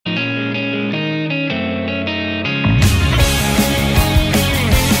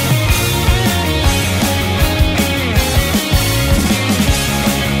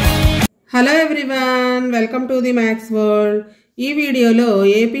everyone, welcome to the Max World. ఈ వీడియోలో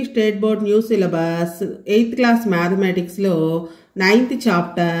AP state board new syllabus 8th class mathematics లో 9th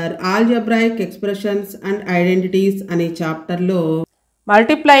chapter ఆల్జబ్రాయిక్ expressions and identities అనే chapter లో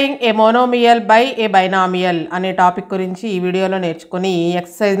multiplying A monomial by a binomial అనే topic గురించి ఈ వీడియోలో నేర్చుకుని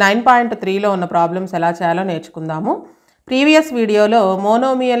ఎక్సర్సైజ్ 9.3లో ఉన్న ప్రాబ్లమ్స్ ఎలా చేయాలో నేర్చుకుందాము. ప్రీవియస్ వీడియోలో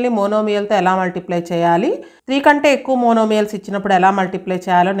మోనోమియల్ని మోనోమియల్తో ఎలా మల్టిప్లై చేయాలి, 3 కంటే ఎక్కువ మోనోమియల్స్ ఇచ్చినప్పుడు ఎలా మల్టిప్లై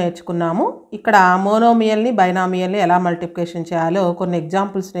చేయాలో నేర్చుకున్నాము. ఇక్కడ మోనోమియల్ని బైనామియల్ని ఎలా మల్టిప్లికేషన్ చేయాలో కొన్ని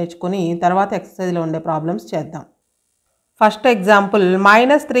ఎగ్జాంపుల్స్ నేర్చుకుని తర్వాత ఎక్సర్సైజ్లో ఉండే ప్రాబ్లమ్స్ చేద్దాం. First example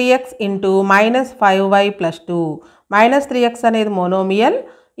 -3x into -5y + 2. -3x అనేది మోనోమియల్,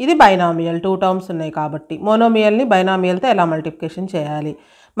 ఇది బైనామియల్. 2 టర్మ్స్ ఉన్నాయి కాబట్టి మోనోమియల్ని బైనామియల్తో ఎలా మల్టిప్లికేషన్ చేయాలి.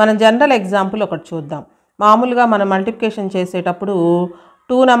 మనం జనరల్ ఎగ్జాంపుల్ ఒకటి చూద్దాం. మామూలుగా మనం మల్టిప్లికేషన్ చేసేటప్పుడు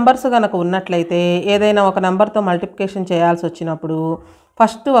 2 నెంబర్స్ కనుక ఉన్నట్లయితే ఏదైనా ఒక నెంబర్తో మల్టిప్లికేషన్ చేయాల్సి వచ్చినప్పుడు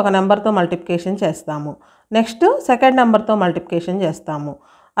ఫస్ట్ ఒక నెంబర్తో మల్టిప్లికేషన్ చేస్తాము, నెక్స్ట్ సెకండ్ నెంబర్తో మల్టిప్లికేషన్ చేస్తాము.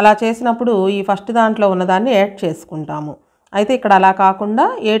 అలా చేసినప్పుడు ఈ ఫస్ట్ దాంట్లో ఉన్నదాన్ని యాడ్ చేసుకుంటాము. అయితే ఇక్కడ అలా కాకుండా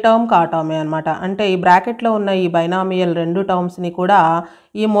ఏ టర్మ్కి ఆ టర్మే అనమాట. అంటే ఈ బ్రాకెట్లో ఉన్న ఈ బైనామియల్ 2 టర్మ్స్ని కూడా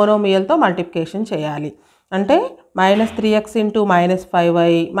ఈ మోనోమియల్తో మల్టిప్లికేషన్ చేయాలి. అంటే -3x into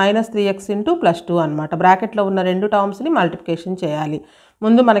 -5y -3x into +2 అనమాట. బ్రాకెట్లో ఉన్న 2 టర్మ్స్ని మల్టిప్లికేషన్ చేయాలి.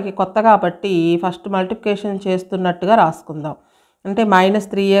 ముందు మనకి కొత్త కాబట్టి ఫస్ట్ మల్టిప్లికేషన్ చేస్తున్నట్టుగా రాసుకుందాం. అంటే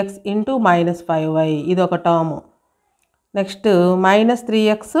 -3x ఇంటూ -5y ఇది ఒక టర్ము. నెక్స్ట్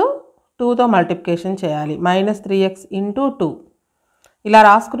 -3x 2తో మల్టిప్లికేషన్ చేయాలి, -3x ఇంటూ 2. ఇలా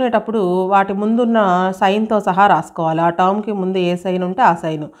రాసుకునేటప్పుడు వాటి ముందున్న సైన్తో సహా రాసుకోవాలి. ఆ టర్మ్కి ముందు ఏ సైన్ ఉంటే ఆ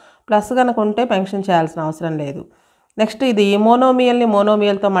సైను, ప్లస్ కనుక ఉంటే మెన్షన్ చేయాల్సిన అవసరం లేదు. నెక్స్ట్ ఇది మోనోమియల్ని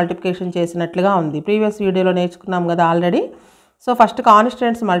మోనోమియల్తో మల్టిప్లికేషన్ చేసినట్లుగా ఉంది. ప్రీవియస్ వీడియోలో నేర్చుకున్నాం కదా already. So first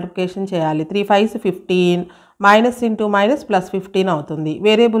constants multiplication చేయాలి. 3 5s 15, మైనస్ ఇంటూ మైనస్ +15 అవుతుంది.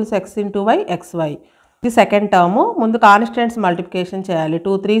 Variables x into y xy. ఇది సెకండ్ టర్ము. ముందు కాన్స్టెంట్స్ మల్టిప్లికేషన్ చేయాలి.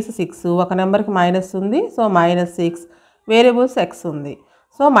 2 3s 6, ఒక నెంబర్కి మైనస్ ఉంది, సో -6. వేరియబుల్స్ x ఉంది,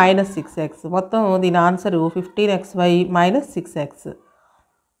 సో -6x. మొత్తం దీని answer 15xy -6x.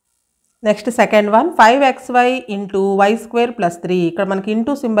 Next second one 5xy into y² + 3. ఇక్కడ మనకి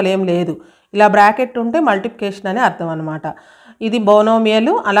ఇంటూ సింబల్ ఏం లేదు, ఇలా బ్రాకెట్ ఉంటే మల్టిప్లికేషన్ అని అర్థం అనమాట. ఇది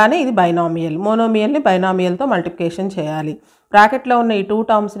మోనోమియల్, అలానే ఇది బైనామియల్. మోనోమియల్ని బైనామియల్తో మల్టిప్లికేషన్ చేయాలి. బ్రాకెట్లో ఉన్న ఈ 2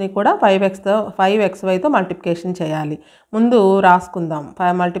 టర్మ్స్ని కూడా 5xyతో మల్టిప్లికేషన్ చేయాలి. ముందు రాసుకుందాం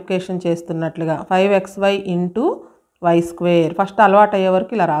మల్టిప్లికేషన్ చేస్తున్నట్లుగా. 5xy into y². ఫస్ట్ అలవాటు అయ్యే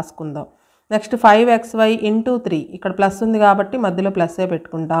వరకు ఇలా రాసుకుందాం. Next 5xy into 3. ఇక్కడ ప్లస్ ఉంది కాబట్టి మధ్యలో ప్లస్సే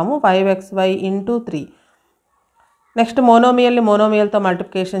పెట్టుకుంటాము. 5xy into 3. నెక్స్ట్ మోనోమియల్ని మోనోమియల్తో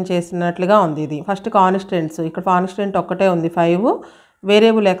మల్టిప్లికేషన్ చేసినట్లుగా ఉంది. ఇది ఫస్ట్ కాన్స్టెంట్స్. ఇక్కడ కాన్స్టెంట్ ఒక్కటే ఉంది 5,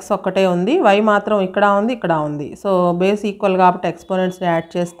 వేరియబుల్ x ఒక్కటే ఉంది, y మాత్రం ఇక్కడ ఉంది ఇక్కడ ఉంది. సో బేస్ ఈక్వల్ కాబట్టి ఎక్స్పోనెంట్స్ని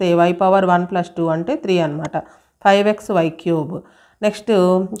యాడ్ చేస్తే y⁴1 + 2 అంటే 3 అనమాట. 5xy³. నెక్స్ట్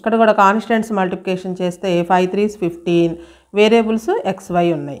ఇక్కడ కూడా కాన్స్టెంట్స్ మల్టిప్లికేషన్ చేస్తే 5 3s 15, వేరియబుల్స్ xy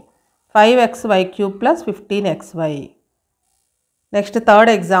ఉన్నాయి. 5xy³ + 15xy. Next third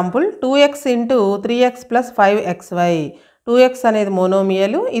example 2x into 3x + 5xy. 2x అనేది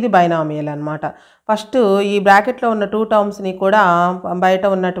మోనోమియల్, ఇది బైనామియల్ అనమాట. ఫస్ట్ ఈ బ్రాకెట్లో ఉన్న 2 టర్మ్స్ని కూడా బయట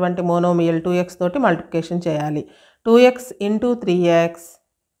ఉన్నటువంటి మోనోమియల్ 2x తోటి మల్టిప్లికేషన్ చేయాలి. 2x ఇంటూ 3x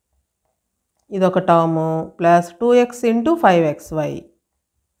ఇదొక term, plus 2x into 5xy.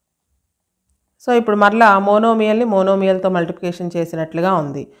 So ఇప్పుడు మరలా మోనోమియల్ని మోనోమియల్తో మల్టిప్లికేషన్ చేసినట్లుగా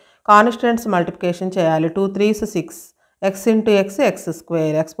ఉంది. కాన్స్టెంట్స్ మల్టిప్లికేషన్ చేయాలి. 2 3s 6, x into x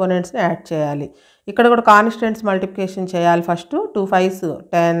x². ఎక్స్పోనెంట్స్ని add చేయాలి. ఇక్కడ కూడా కాన్స్టెంట్స్ మల్టిప్లికేషన్ చేయాలి. First 2 5s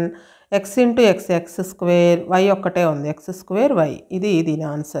 10, x into x x², y ఒక్కటే ఉంది x²y. ఇది దీని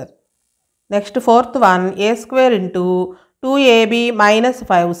answer. Next fourth one a² into 2ab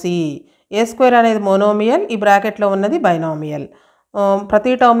 - 5c. a² అనేది మోనోమియల్, ఈ బ్రాకెట్లో ఉన్నది బైనామియల్.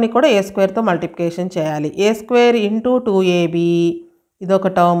 ప్రతి టర్మ్ని కూడా a²తో మల్టిప్లికేషన్ చేయాలి. a² ఇంటూ 2ab ఇదొక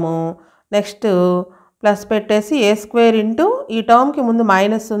టర్ము. నెక్స్ట్ ప్లస్ పెట్టేసి a² ఇంటూ ఈ టర్మ్కి ముందు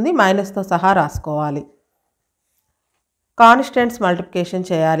మైనస్ ఉంది, మైనస్తో సహా రాసుకోవాలి. కాన్స్టెంట్స్ మల్టిప్లికేషన్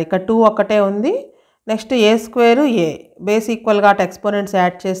చేయాలి. ఇక్కడ 2 ఒక్కటే ఉంది. Next a² a base equal గా ఎక్స్పోనెంట్స్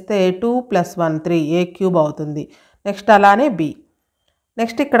యాడ్ చేస్తే 2 + 1 3, a³ అవుతుంది. నెక్స్ట్ అలానే b.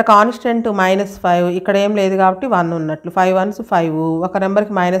 నెక్స్ట్ ఇక్కడ కాన్స్టెంట్ -5, ఇక్కడ ఏం లేదు కాబట్టి 1 ఉన్నట్లు. 5 1s 5, ఒక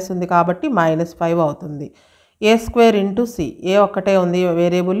నెంబర్కి మైనస్ ఉంది కాబట్టి -5 అవుతుంది. a² into c. ఏ ఒక్కటే ఉంది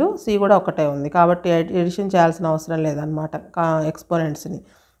వేరియబుల్, c కూడా ఒక్కటే ఉంది కాబట్టి ఎడిషన్ చేయాల్సిన అవసరం లేదనమాట ఎక్స్పోనెంట్స్ని.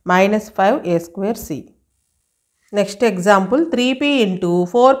 -5 a² c. Next example 3p into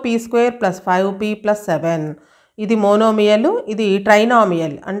 4p² + 5p + 7. ఇది మోనోమియల్, ఇది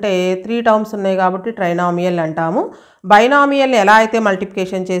ట్రైనామియల్. అంటే 3 టర్మ్స్ ఉన్నాయి కాబట్టి ట్రైనామియల్ అంటాము. బైనామియల్ ఎలా అయితే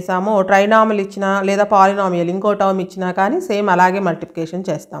మల్టిప్లికేషన్ చేసామో ట్రైనామియల్ ఇచ్చినా లేదా పాలినామియల్ ఇంకో టర్మ్ ఇచ్చినా కానీ సేమ్ అలాగే మల్టిప్లికేషన్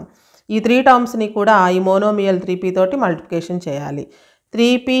చేస్తాం. ఈ 3 టర్మ్స్ని కూడా ఈ మోనోమియల్ 3p తోటి మల్టిప్లికేషన్ చేయాలి.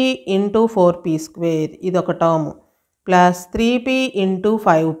 3p ఇంటూ 4p స్క్వేర్ ఇది ఒక term, plus 3p into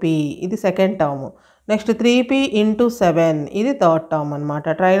 5p ఇది second term, next 3p into 7 ఇది థర్డ్ టర్మ్ అనమాట.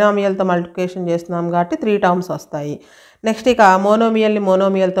 ట్రైనామియల్తో మల్టిప్లికేషన్ చేస్తున్నాం కాబట్టి 3 టర్మ్స్ వస్తాయి. నెక్స్ట్ ఇక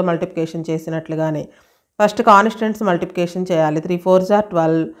మోనోమియల్తో మల్టిప్లికేషన్ చేసినట్లుగానే ఫస్ట్ కాన్స్టెంట్స్ మల్టిప్లికేషన్ చేయాలి. 3 4s are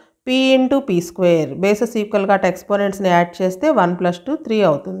 12, p into p square bases ఈక్వల్గా ఎక్స్పోనెంట్స్ని యాడ్ చేస్తే 1 + 2 3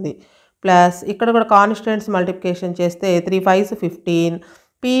 అవుతుంది. ప్లస్ ఇక్కడ కూడా కాన్స్టెంట్స్ మల్టిప్లికేషన్ చేస్తే 3 5s 15,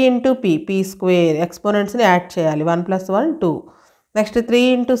 p into p square ఎక్స్పోనెంట్స్ని add చేయాలి. 1 + 1 2. Next 3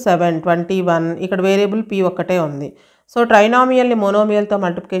 into 7 21. ఇక్కడ వేరియబుల్ p ఒక్కటే ఉంది. సో ట్రైనామియల్ని మోనోమియల్తో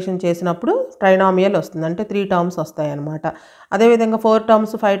మల్టిప్లికేషన్ చేసినప్పుడు ట్రైనామియల్ వస్తుంది, అంటే 3 టర్మ్స్ వస్తాయి అన్నమాట. అదేవిధంగా 4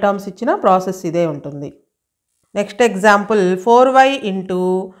 టర్మ్స్ 5 టర్మ్స్ ఇచ్చిన ప్రాసెస్ ఇదే ఉంటుంది. Next example 4y into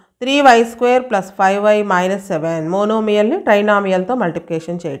 3y² + 5y - 7 మోనోమియల్ని ట్రైనామియల్తో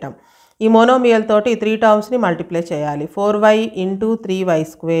multiplication చేయటం. ఈ మోనోమియల్ తోటి 3 టర్మ్స్ని మల్టిప్లై చేయాలి. 4y ఇంటూ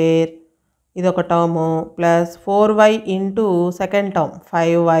 3y² ఇది ఒక term, plus 4y into second term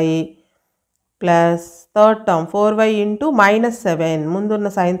 5y, plus third term 4y into -7 ముందున్న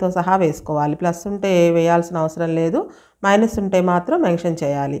సైన్తో సహా వేసుకోవాలి. ప్లస్ ఉంటే వేయాల్సిన అవసరం లేదు, మైనస్ ఉంటే మాత్రం మెన్షన్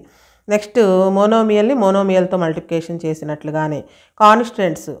చేయాలి. Next మోనోమియల్తో multiplication చేసినట్లుగానే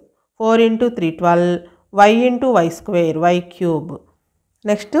constants 4 into 3 12, y into y² y³.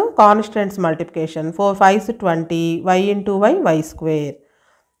 Next constants multiplication 4 5s 20, y into y²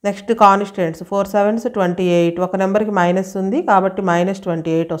 next constants 4 7s 28, ఒక నెంబర్కి మైనస్ ఉంది కాబట్టి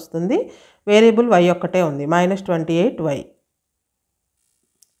 -28 వస్తుంది. వేరియబుల్ y ఒక్కటే ఉంది, -28y.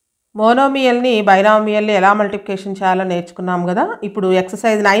 మోనోమియల్ని బైనామియల్ని ఎలా మల్టిప్లికేషన్ చేయాలో నేర్చుకున్నాం కదా. ఇప్పుడు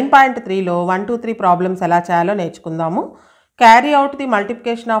ఎక్సర్సైజ్ 9.3లో 1 2 3 ప్రాబ్లమ్స్ ఎలా చేయాలో నేర్చుకుందాము. Carry out the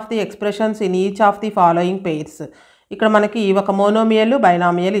multiplication of the expressions in each of the following pairs. ఇక్కడ మనకి ఒక మోనోమియల్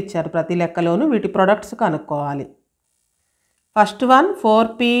బైనామియల్ ఇచ్చారు ప్రతి లెక్కలోను, వీటి ప్రొడక్ట్స్ కనుక్కోవాలి. First one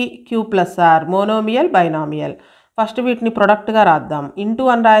 4pq + r monomial binomial. First వీటిని ప్రొడక్ట్గా రాద్దాం. ఇంటూ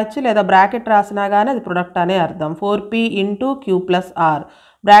అని రాయొచ్చు లేదా బ్రాకెట్ రాసినా కానీ అది ప్రొడక్ట్ అనే అర్థం. 4p into q + r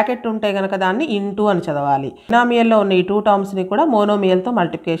bracket ఉంటే కనుక దాన్ని ఇంటూ అని చదవాలి. బైనామియల్లో ఉన్న ఈ 2 టర్మ్స్ని కూడా మోనోమియల్తో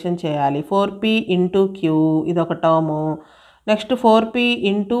మల్టిప్లికేషన్ చేయాలి. 4p ఇంటూ q ఇదొక term, next 4p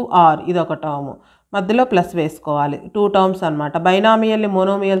into r ఇదొక టర్ము, మధ్యలో ప్లస్ వేసుకోవాలి. 2 టర్మ్స్ అనమాట. బైనామియల్ని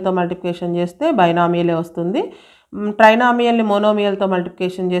మోనోమియల్తో మల్టిప్లికేషన్ చేస్తే బైనామియలే వస్తుంది, ట్రైనామియల్ని మోనోమియల్తో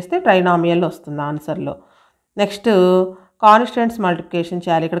మల్టిప్లికేషన్ చేస్తే ట్రైనామియల్ వస్తుంది ఆన్సర్లో. నెక్స్ట్ కాన్స్టెంట్స్ మల్టిప్లికేషన్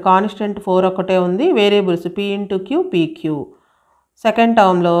చేయాలి. ఇక్కడ కాన్స్టెంట్ 4 ఒక్కటే ఉంది, variables p into q pq. Second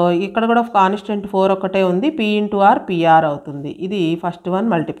టర్మ్లో ఇక్కడ కూడా కాన్స్టెంట్ 4 ఒక్కటే ఉంది, p ఇంటూ r pr అవుతుంది. ఇది first one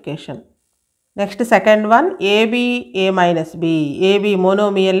multiplication. Next second one ab a - b. ab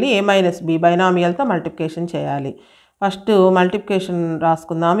మోనోమియల్ని a - b బైనామియల్తో multiplication చేయాలి. First multiplication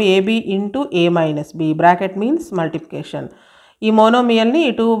రాసుకుందాము. ab into a - b bracket means multiplication. ఈ మోనోమియల్ని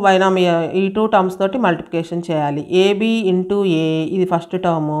ఈ టూ టర్మ్స్ తోటి మల్టిప్లికేషన్ చేయాలి. ab ఇంటూ a ఇది first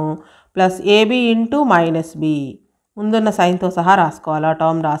term, plus ab into -b ముందున్న సైన్తో సహా రాసుకోవాలి ఆ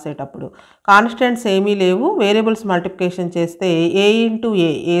టర్మ్ రాసేటప్పుడు. కాన్స్టెంట్స్ ఏమీ లేవు, వేరియబుల్స్ మల్టిప్లికేషన్ చేస్తే a ఇంటూ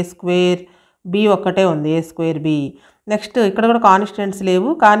a² b ఒక్కటే ఉంది a²b. నెక్స్ట్ ఇక్కడ కూడా కాన్స్టెంట్స్ లేవు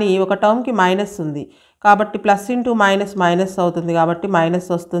కానీ ఒక టర్మ్కి మైనస్ ఉంది కాబట్టి ప్లస్ ఇంటూ మైనస్ అవుతుంది కాబట్టి మైనస్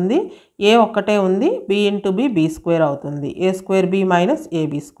వస్తుంది. a ఒక్కటే ఉంది, b ఇంటూ b² అవుతుంది, a²b -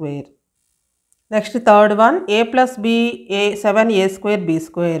 ab². Next third one a + b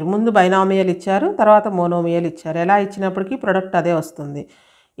 7a²b². ముందు బైనామియల్ ఇచ్చారు, తర్వాత మోనోమియల్ ఇచ్చారు. ఎలా ఇచ్చినప్పటికీ ప్రొడక్ట్ అదే వస్తుంది.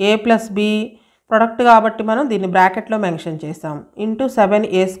 a + b ప్రొడక్ట్ కాబట్టి మనం దీన్ని బ్రాకెట్లో మెన్షన్ చేసాం. Into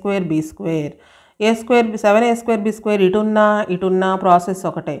 7a²b². 7a²b² ఇటున్నా ప్రాసెస్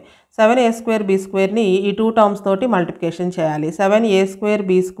ఒకటే. 7a²b²ని ఈ 2 టర్మ్స్ తోటి మల్టిప్లికేషన్ చేయాలి.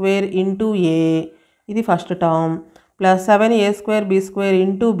 7a²b² ఇంటూ a ఇది first term, plus 7a²b²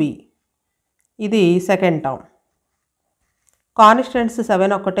 into b ఇది సెకండ్ టర్మ్. కాన్స్టెంట్స్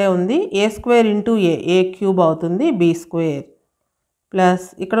 7 ఒక్కటే ఉంది, a² ఇంటూ a³ అవుతుంది b², ప్లస్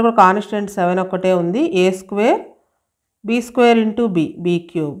ఇక్కడ కూడా కాన్స్టెంట్ 7 ఒక్కటే ఉంది, a² b² into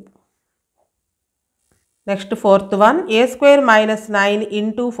b³. Next fourth one a² - 9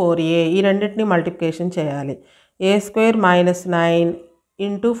 into 4a ఈ రెండింటిని మల్టిప్లికేషన్ చేయాలి. a² - 9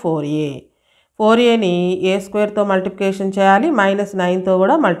 into 4a. 4aని a²తో మల్టిప్లికేషన్ చేయాలి, -9తో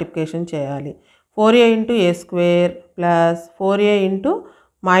కూడా మల్టిప్లికేషన్ చేయాలి. 4a into a² plus 4a into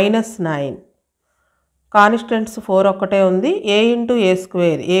 -9 constants 4 ఒక్కటే ఉంది. a into a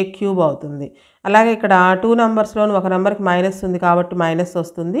square a cube అవుతుంది. అలాగే ఇక్కడ 2 నెంబర్స్లోని ఒక నెంబర్కి మైనస్ ఉంది కాబట్టి మైనస్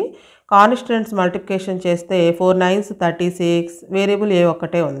వస్తుంది. కాన్స్టెంట్స్ మల్టిప్లికేషన్ చేస్తే 4 9s 36, వేరియబుల్ a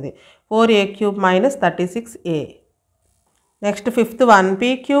ఒక్కటే ఉంది. 4a cube minus 36a. Next fifth one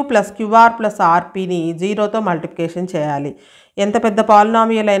pq plus qr plus rpని 0తో multiplication చేయాలి. ఎంత పెద్ద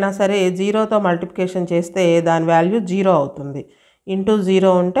పాలినామియల్ అయినా సరే 0తో మల్టిప్లికేషన్ చేస్తే దాని వాల్యూ 0 అవుతుంది. ఇంటూ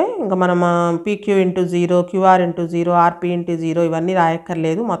 0 ఉంటే ఇంకా మనం pq into 0, qr into 0, rp into 0 ఇవన్నీ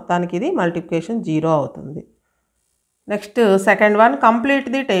రాయక్కర్లేదు. మొత్తానికి ఇది మల్టిప్లికేషన్ 0 అవుతుంది. Next second one complete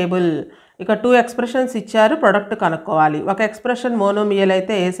the table. ఇక 2 ఎక్స్ప్రెషన్స్ ఇచ్చారు, ప్రొడక్ట్ కనుక్కోవాలి. ఒక ఎక్స్ప్రెషన్ మోనోమియల్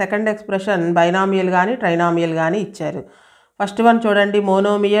అయితే సెకండ్ ఎక్స్ప్రెషన్ బైనామియల్ కానీ ట్రైనామియల్ కానీ ఇచ్చారు. ఫస్ట్ వన్ చూడండి,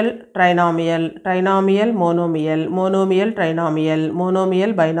 monomial trinomial, trinomial monomial, monomial trinomial,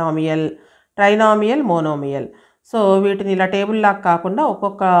 monomial binomial, trinomial monomial. So వీటిని ఇలా టేబుల్ లాగా కాకుండా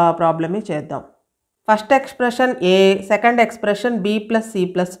ఒక్కొక్క ప్రాబ్లమే చేద్దాం. ఫస్ట్ ఎక్స్ప్రెషన్ ఏ, second expression B plus C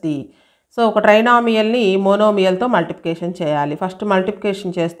plus D. So ఒక ట్రైనామియల్ని మోనోమియల్తో మల్టిప్లికేషన్ చేయాలి. ఫస్ట్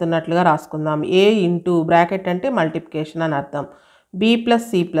మల్టిప్లికేషన్ చేస్తున్నట్లుగా రాసుకుందాం. ఏ ఇంటూ బ్రాకెట్ అంటే మల్టిప్లికేషన్ అని అర్థం, B plus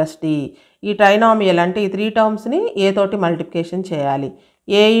C plus D. ఈ ట్రైనామియల్ అంటే ఈ 3 టర్మ్స్ని ఏ తోటి మల్టిప్లికేషన్ చేయాలి.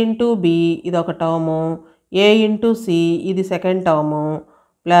 ఏ ఇంటూ బి ఇది ఒక టర్ము, ఏ ఇంటూ సి ఇది సెకండ్ టర్ము,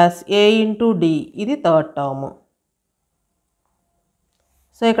 ప్లస్ ఏ ఇంటూ డి ఇది థర్డ్ టర్ము.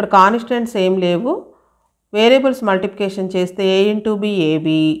 సో ఇక్కడ కాన్స్టెంట్స్ ఏం లేవు. వేరియబుల్స్ మల్టిప్లికేషన్ చేస్తే ఏ ఇంటూ బి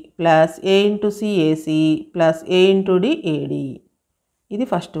ఏబి ప్లస్ ఏ ఇంటూ సి ఏసి ప్లస్ ఏ ఇంటూ డి ఏడి. ఇది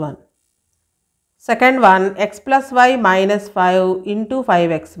first one. Second one x plus y minus 5 into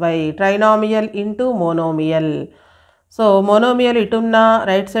 5xy, trinomial into monomial. So monomial ఇటున్న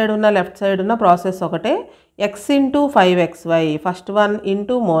right side ఉన్న left side ఉన్న process ఒకటే. x into 5xy first one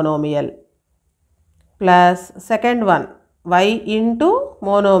into monomial, plus second one y into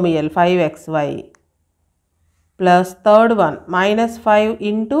monomial 5xy, plus third one minus 5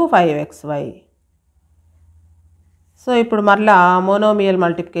 into 5xy. So ఇప్పుడు మరలా monomial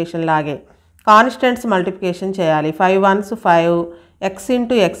multiplication లాగే constants multiplication చేయాలి. 5 1s 5 x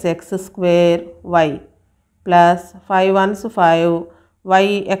into x square y, plus 5 1s 5 y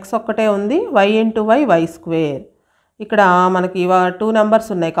x ఒక్కటే ఉంది, y into y square. ఇక్కడ మనకి 2 numbers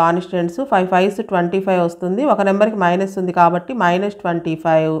ఉన్నాయి constants. 5 5s 25 వస్తుంది. ఒక నెంబర్కి మైనస్ ఉంది కాబట్టి minus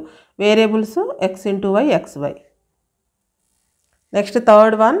 25, variables x into y xy. Next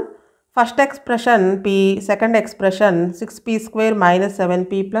third one, first expression p, second expression 6p square minus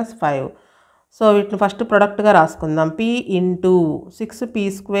 7p plus 5. So వీటిని first ప్రొడక్ట్గా రాసుకుందాం. p into 6p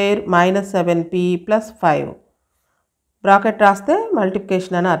square minus 7p plus 5, bracket రాస్తే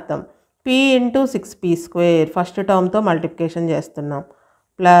multiplication అని అర్థం. p into 6p square first టర్మ్తో multiplication చేస్తున్నాం,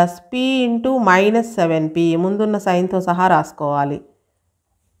 plus p into minus 7p ముందున్న సైన్తో సహా రాసుకోవాలి,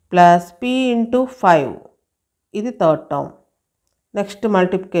 plus p into 5 ఇది third term. Next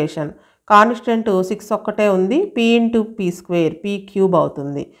multiplication, constant 6 ఒక్కటే ఉంది, p into p square p cube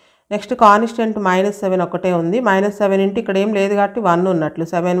అవుతుంది. నెక్స్ట్ కాన్స్టెంట్ మైనస్ 7 ఒకటే ఉంది, మైనస్ 7 ఇంటూ ఇక్కడ ఏం లేదు కాబట్టి 1 ఉన్నట్లు,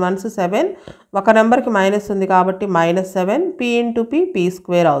 7 1s 7, ఒక నెంబర్కి మైనస్ ఉంది కాబట్టి minus 7 p into p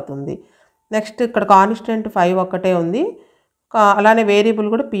square అవుతుంది. నెక్స్ట్ ఇక్కడ కాన్స్టెంట్ 5 ఒక్కటే ఉంది, అలానే వేరియబుల్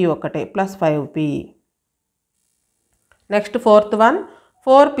కూడా p ఒక్కటే, plus 5p. Next fourth one,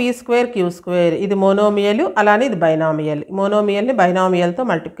 4p square queue square. ఇది మోనోమియల్, అలానే ఇది బైనామియల్. మోనోమియల్ని బైనామియల్తో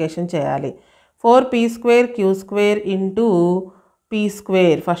మల్టిప్లికేషన్ చేయాలి. 4p square queue square into p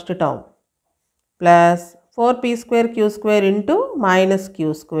square first term, plus 4p square queue square into minus Q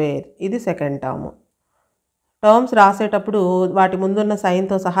square ఇది second term. Terms రాసేటప్పుడు వాటి ముందున్న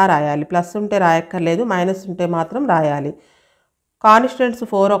సైన్తో సహా రాయాలి. ప్లస్ ఉంటే రాయక్కర్లేదు, మైనస్ ఉంటే మాత్రం రాయాలి. కాన్స్టెంట్స్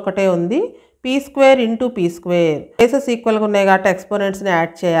 4 ఒక్కటే ఉంది, p square into p square. Bases ఈక్వల్గా ఉన్నాయి కాబట్టి ఎక్స్పోనెంట్స్ని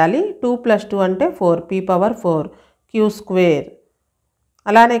యాడ్ చేయాలి. 2 + 2 అంటే 4, p పవర్ 4 క్యూ స్క్వేర్.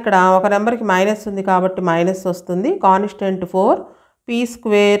 అలానే ఇక్కడ ఒక నెంబర్కి మైనస్ ఉంది కాబట్టి మైనస్ వస్తుంది. కాన్స్టెంట్ 4 p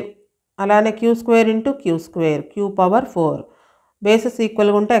స్క్వేర్, అలానే queue square into queue square queue power 4. Bases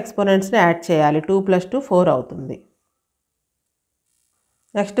ఈక్వల్గా ఉంటే ఎక్స్పోనెంట్స్ని యాడ్ చేయాలి. 2 + 2 4 అవుతుంది.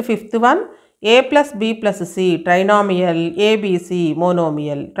 Next fifth one, a plus b plus c trinomial, abc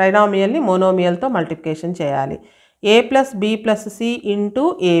monomial. ట్రైనామియల్ని మోనోమియల్తో multiplication చేయాలి. a plus b plus c into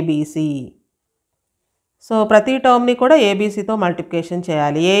abc. So ప్రతి టర్మ్ని కూడా ఏబీసీతో multiplication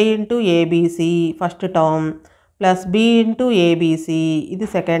చేయాలి. a into ABC first term, plus b into ABC ఇది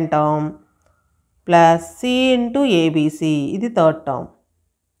second term, plus c into ABC ఇది third term.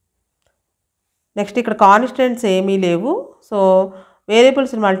 Next ఇక్కడ constants ఏమీ లేవు. So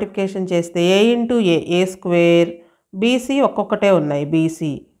వేరియబుల్స్ని multiplication చేస్తే a into A square, BC ఒక్కొక్కటే ఉన్నాయి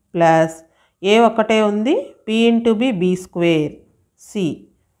బీసీ, ప్లస్ a ఒక్కటే ఉంది, b into B square C,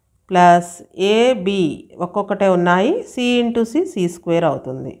 plus AB ఒక్కొక్కటే ఉన్నాయి, C into C C square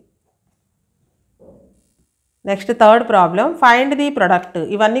అవుతుంది. Next third problem, find the product.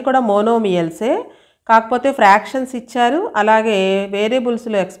 ఇవన్నీ కూడా మోనోమియల్సే, కాకపోతే ఫ్రాక్షన్స్ ఇచ్చారు, అలాగే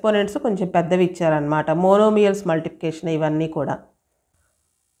వేరియబుల్స్లో ఎక్స్పోనెంట్స్ కొంచెం పెద్దవి ఇచ్చారనమాట. మోనోమియల్స్ మల్టిప్లికేషన్ ఇవన్నీ కూడా.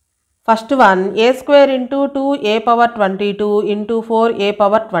 ఫస్ట్ వన్, ఏ square into 2a power 22 into 4a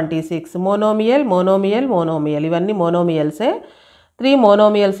power 26. Monomial monomial monomial, ఇవన్నీ మోనోమియల్సే. 3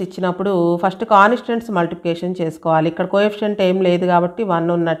 మోనోమియల్స్ ఇచ్చినప్పుడు ఫస్ట్ కాన్స్టెంట్స్ మల్టిప్లికేషన్ చేసుకోవాలి. ఇక్కడ కోఎఫిషియంట్ ఏం లేదు కాబట్టి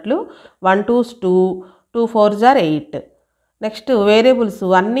 1 ఉన్నట్లు. 1 2s 2, 2 4s are 8. Next variables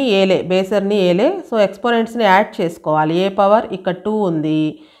అన్నీ ఏలే, బేసర్ని ఏలే, సో ఎక్స్పోనెంట్స్ని యాడ్ చేసుకోవాలి. ఏ పవర్ ఇక్కడ 2 ఉంది,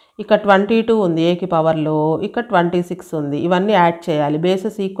 ఇక్కడ 22 ఉంది ఏకి పవర్లో, ఇక్కడ 26 ఉంది, ఇవన్నీ యాడ్ చేయాలి.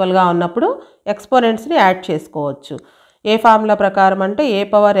 బేసెస్ ఈక్వల్గా ఉన్నప్పుడు ఎక్స్పోనెంట్స్ని యాడ్ చేసుకోవచ్చు. ఏ ఫార్ములా ప్రకారం అంటే ఏ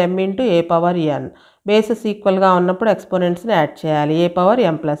పవర్ m ఇంటూ ఏ పవర్ n. బేసెస్ ఈక్వల్గా ఉన్నప్పుడు ఎక్స్పోనెంట్స్ని యాడ్ చేయాలి. ఏ పవర్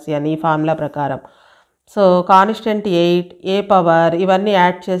m ప్లస్ n ఈ ఫార్ములా ప్రకారం. సో కాన్స్టెంట్ 8, ఏ పవర్ ఇవన్నీ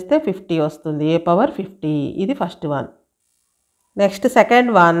యాడ్ చేస్తే 50 వస్తుంది. ఏ పవర్ 50, ఇది first one. Next second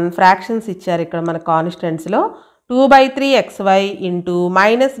one, fractions ఇచ్చారు ఇక్కడ మన కాన్స్టెంట్స్లో. 2/3xy into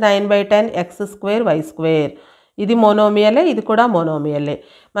 -9/10 x² y². ఇది మోనోమియలే, ఇది కూడా మోనోమియలే.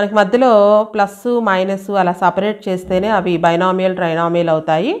 మనకి మధ్యలో ప్లస్ మైనస్ అలా సపరేట్ చేస్తేనే అవి బైనామియల్ ట్రైనామియల్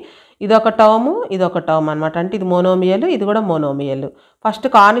అవుతాయి. ఇదొక టర్ము, ఇదొక టర్మ్ అనమాట. అంటే ఇది మోనోమియల్, ఇది కూడా మోనోమియల్. ఫస్ట్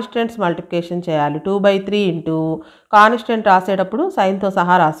కాన్స్టెంట్స్ మల్టిప్లికేషన్ చేయాలి. 2/3 ఇంటూ కాన్స్టెంట్ రాసేటప్పుడు సైన్తో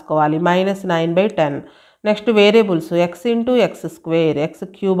సహా రాసుకోవాలి, -9/10. Next variables X into x²,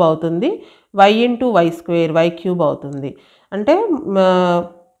 x³ అవుతుంది. y ఇంటూ y² y³ అవుతుంది. అంటే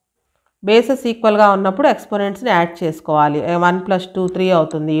బేసెస్ ఈక్వల్గా ఉన్నప్పుడు ఎక్స్పోనెంట్స్ని యాడ్ చేసుకోవాలి. 1 + 2 3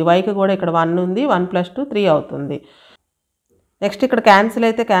 అవుతుంది. వైకి కూడా ఇక్కడ 1 ఉంది, 1 + 2 3 అవుతుంది. నెక్స్ట్ ఇక్కడ క్యాన్సిల్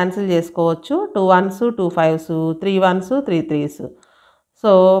అయితే క్యాన్సిల్ చేసుకోవచ్చు. 2 1s 2 5s 3 1s 3 3s.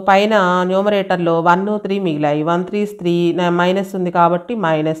 So పైన న్యూమరేటర్లో 1 3 మిగిలాయి. 1 3s 3, మైనస్ ఉంది కాబట్టి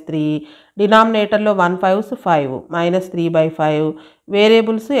 -3. డినామినేటర్లో 1 5s 5, -3/5.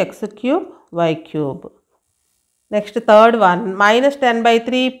 Variables x³ y³ next third one,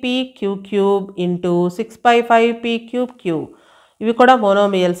 -10/3 p³ into 6/5 p³. ఇవి కూడా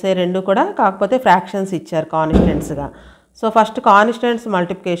మోనోమియల్సే రెండు కూడా, కాకపోతే ఫ్రాక్షన్స్ ఇచ్చారు కాన్స్టెంట్స్గా. సో ఫస్ట్ కాన్స్టెంట్స్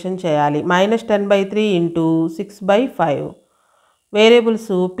మల్టిప్లికేషన్ చేయాలి. -10/3 into 6/5.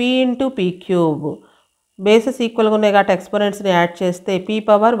 Variables p into p³. Bases ఈక్వల్గా ఉన్నాయి కాబట్టి ఎక్స్పోనెంట్స్ని యాడ్ చేస్తే p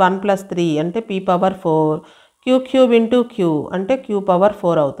పవర్ 1 + 3 అంటే p power 4. q³ into q అంటే q పవర్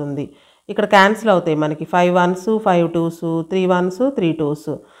 4 అవుతుంది. ఇక్కడ క్యాన్సిల్ అవుతాయి మనకి 5 1s 5 2s 3 1s 3 2s.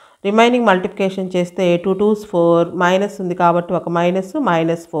 Remaining multiplication చేస్తే 2 2s 4, మైనస్ ఉంది కాబట్టి ఒక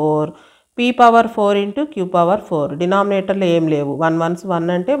 -4. p power 4 into q power 4. డినామినేటర్లో ఏం లేవు, 1 1s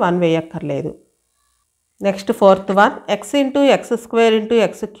 1 అంటే 1 వేయక్కర్లేదు. Next fourth one, x into x² into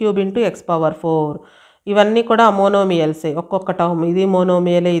x³ into x power 4. ఇవన్నీ కూడా మోనోమియల్సే, ఒక్కొక్క టర్మ్. ఇది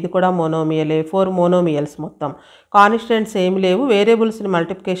మోనోమియలే, ఇది కూడా మోనోమియలే. 4 మోనోమియల్స్ మొత్తం. కాన్స్టెంట్స్ ఏమి లేవు, వేరియబుల్స్ని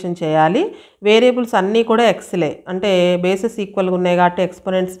మల్టిప్లికేషన్ చేయాలి. వేరియబుల్స్ అన్నీ కూడా ఎక్స్లే, అంటే బేసెస్ ఈక్వల్గా ఉన్నాయి కాబట్టి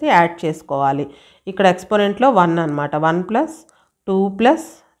ఎక్స్పోనెంట్స్ని యాడ్ చేసుకోవాలి. ఇక్కడ ఎక్స్పోనెంట్లో 1 అనమాట. 1 + 2 +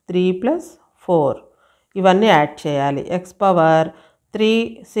 3 + 4 ఇవన్నీ యాడ్ చేయాలి. x పవర్ 3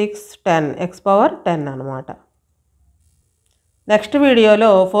 6 10, x పవర్ 10 అనమాట. నెక్స్ట్ వీడియోలో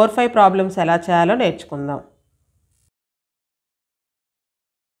 4 5 ప్రాబ్లమ్స్ ఎలా చేయాలో నేర్చుకుందాం.